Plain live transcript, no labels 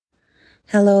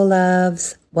Hello,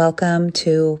 loves. Welcome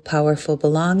to Powerful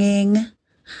Belonging.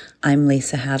 I'm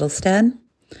Lisa Hattlestead.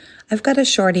 I've got a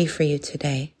shorty for you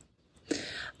today.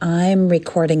 I'm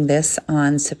recording this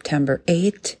on September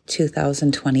 8th,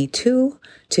 2022,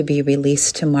 to be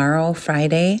released tomorrow,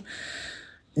 Friday.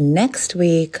 Next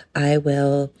week, I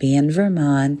will be in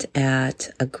Vermont at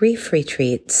a grief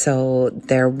retreat, so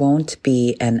there won't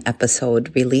be an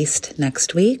episode released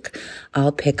next week.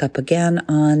 I'll pick up again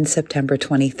on September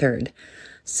 23rd.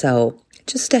 So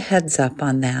just a heads up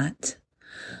on that.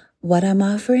 What I'm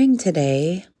offering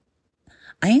today,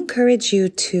 I encourage you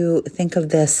to think of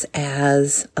this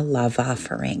as a love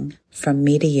offering from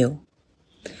me to you.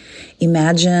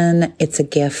 Imagine it's a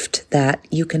gift that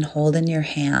you can hold in your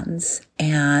hands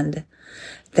and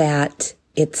that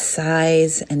its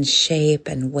size and shape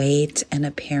and weight and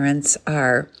appearance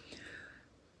are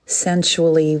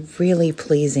sensually really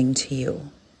pleasing to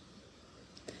you.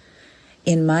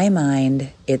 In my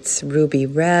mind, it's ruby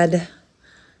red,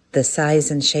 the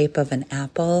size and shape of an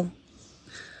apple,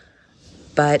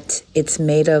 but it's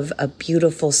made of a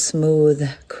beautiful, smooth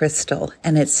crystal,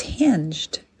 and it's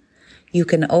hinged. You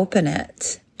can open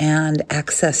it and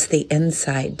access the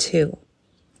inside too.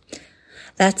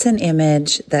 That's an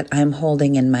image that I'm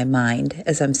holding in my mind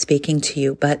as I'm speaking to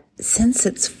you, but since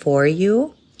it's for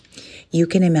you, you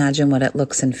can imagine what it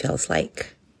looks and feels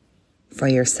like for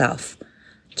yourself.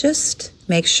 Just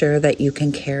make sure that you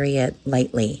can carry it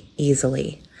lightly,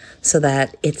 easily, so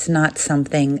that it's not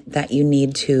something that you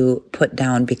need to put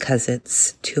down because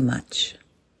it's too much.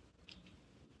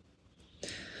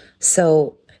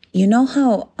 So, you know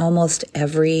how almost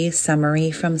every summary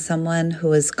from someone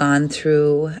who has gone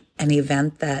through an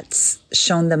event that's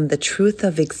shown them the truth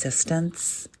of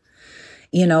existence,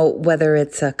 whether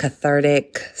it's a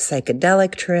cathartic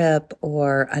psychedelic trip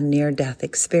or a near-death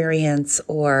experience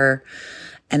or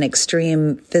an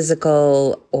extreme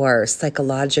physical or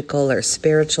psychological or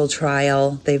spiritual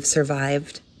trial they've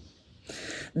survived.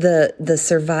 The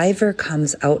survivor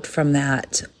comes out from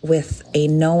that with a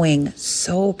knowing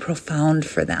so profound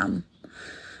for them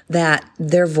that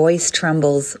their voice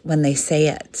trembles when they say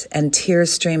it and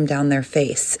tears stream down their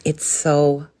face. It's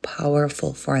so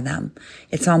powerful for them.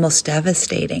 It's almost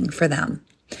devastating for them.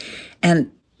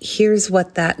 And here's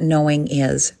what that knowing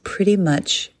is pretty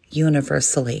much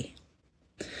universally.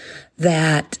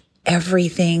 That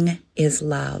everything is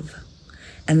love,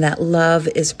 and that love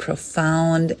is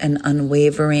profound and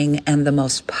unwavering and the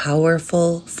most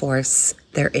powerful force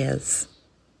there is.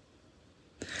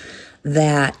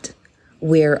 That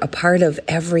we're a part of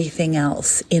everything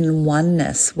else in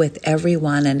oneness with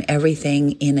everyone and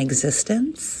everything in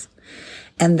existence,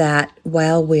 and that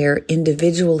while we're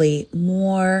individually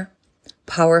more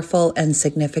powerful and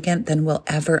significant than we'll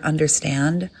ever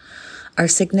understand, our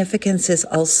significance is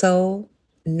also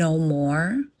no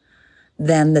more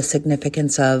than the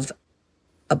significance of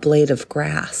a blade of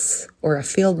grass or a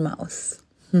field mouse.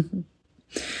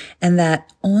 And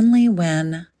that only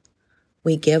when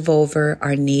we give over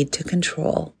our need to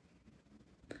control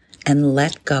and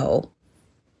let go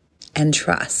and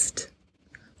trust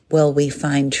will we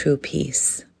find true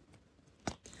peace.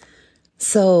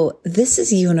 So this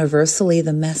is universally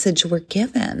the message we're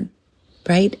given,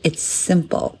 right? It's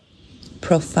simple.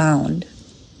 Profound,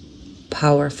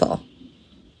 powerful.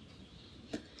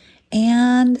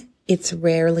 And it's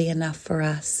rarely enough for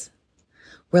us.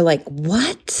 We're like,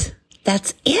 what?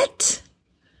 That's it?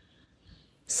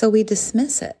 So we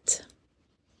dismiss it.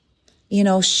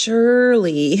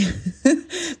 Surely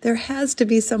there has to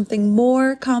be something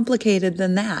more complicated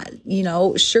than that.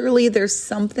 Surely there's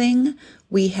something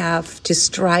we have to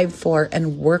strive for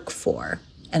and work for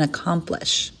and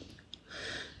accomplish.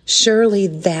 Surely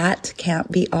that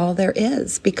can't be all there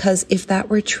is, because if that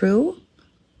were true,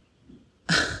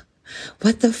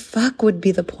 what the fuck would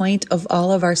be the point of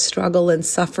all of our struggle and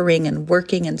suffering and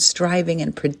working and striving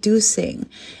and producing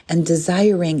and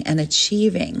desiring and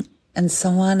achieving and so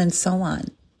on and so on?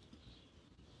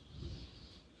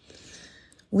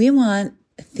 We want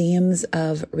themes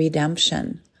of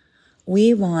redemption.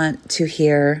 We want to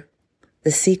hear the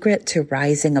secret to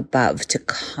rising above, to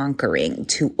conquering,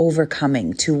 to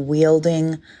overcoming, to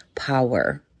wielding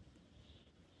power.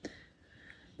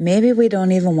 Maybe we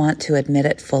don't even want to admit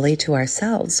it fully to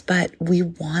ourselves, but we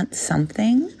want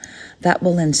something that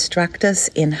will instruct us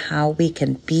in how we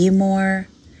can be more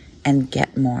and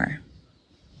get more.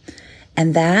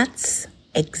 And that's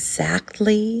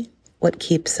exactly what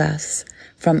keeps us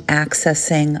from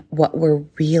accessing what we're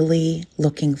really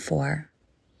looking for.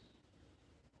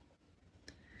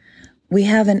 We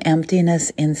have an emptiness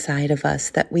inside of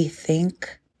us that we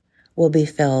think will be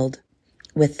filled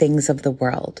with things of the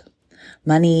world.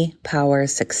 Money, power,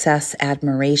 success,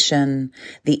 admiration,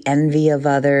 the envy of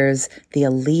others, the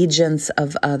allegiance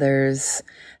of others,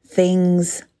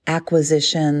 things,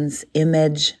 acquisitions,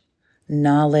 image,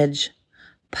 knowledge,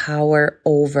 power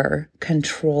over,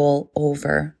 control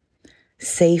over,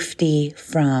 safety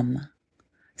from,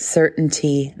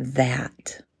 certainty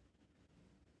that,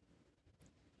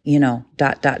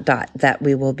 that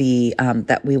we will be,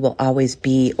 that we will always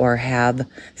be or have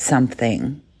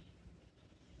something.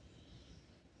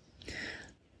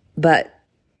 But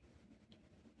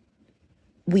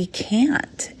we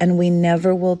can't, and we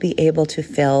never will be able to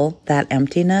fill that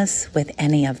emptiness with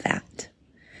any of that.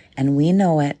 And we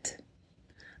know it,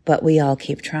 but we all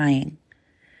keep trying,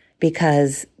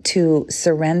 because to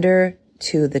surrender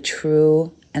to the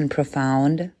true and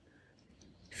profound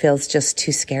feels just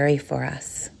too scary for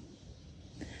us.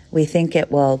 We think it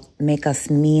will make us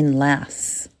mean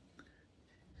less.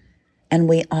 And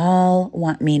we all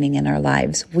want meaning in our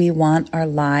lives. We want our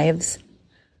lives,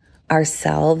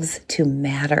 ourselves, to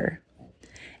matter.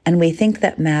 And we think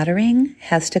that mattering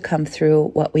has to come through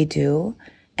what we do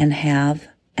and have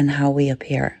and how we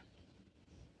appear.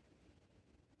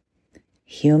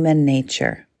 Human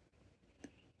nature.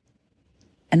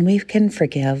 And we can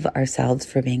forgive ourselves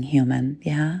for being human,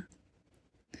 yeah?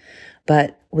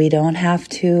 But we don't have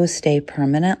to stay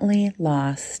permanently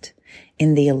lost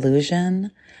in the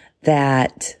illusion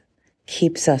that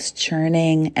keeps us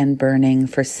churning and burning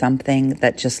for something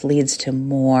that just leads to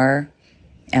more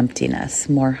emptiness,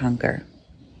 more hunger.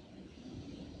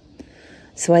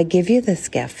 So I give you this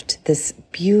gift, this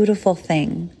beautiful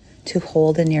thing to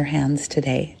hold in your hands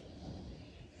today.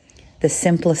 The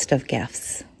simplest of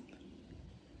gifts.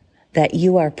 That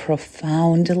you are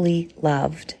profoundly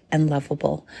loved and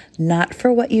lovable, not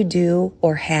for what you do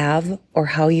or have or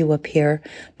how you appear,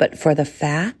 but for the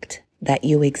fact that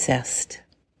you exist.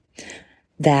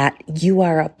 That you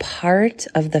are a part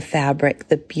of the fabric,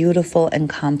 the beautiful and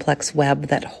complex web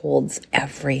that holds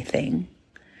everything.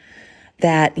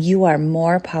 That you are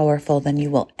more powerful than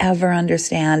you will ever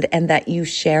understand, and that you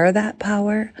share that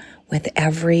power with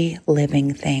every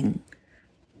living thing.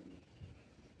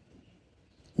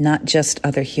 Not just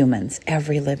other humans,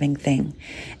 every living thing.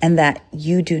 And that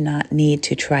you do not need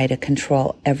to try to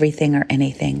control everything or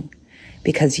anything,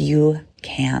 because you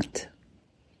can't.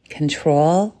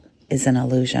 Control is an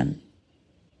illusion.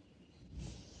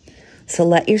 So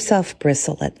let yourself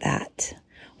bristle at that.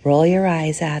 Roll your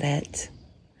eyes at it.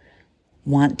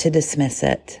 Want to dismiss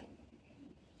it.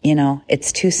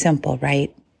 It's too simple,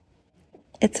 right?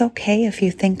 It's okay if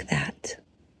you think that.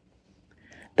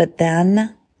 But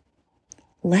then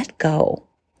let go,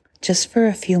 just for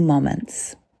a few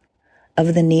moments,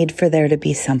 of the need for there to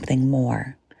be something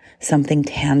more, something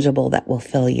tangible that will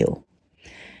fill you.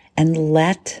 And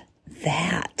let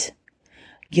that,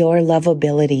 your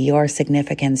lovability, your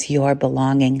significance, your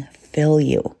belonging, fill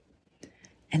you.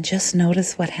 And just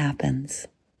notice what happens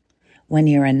when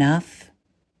you're enough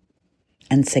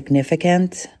and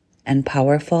significant and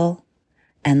powerful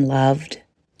and loved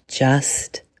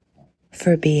just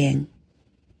for being.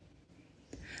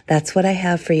 That's what I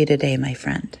have for you today, my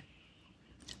friend.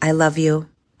 I love you,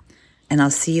 and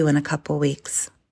I'll see you in a couple weeks.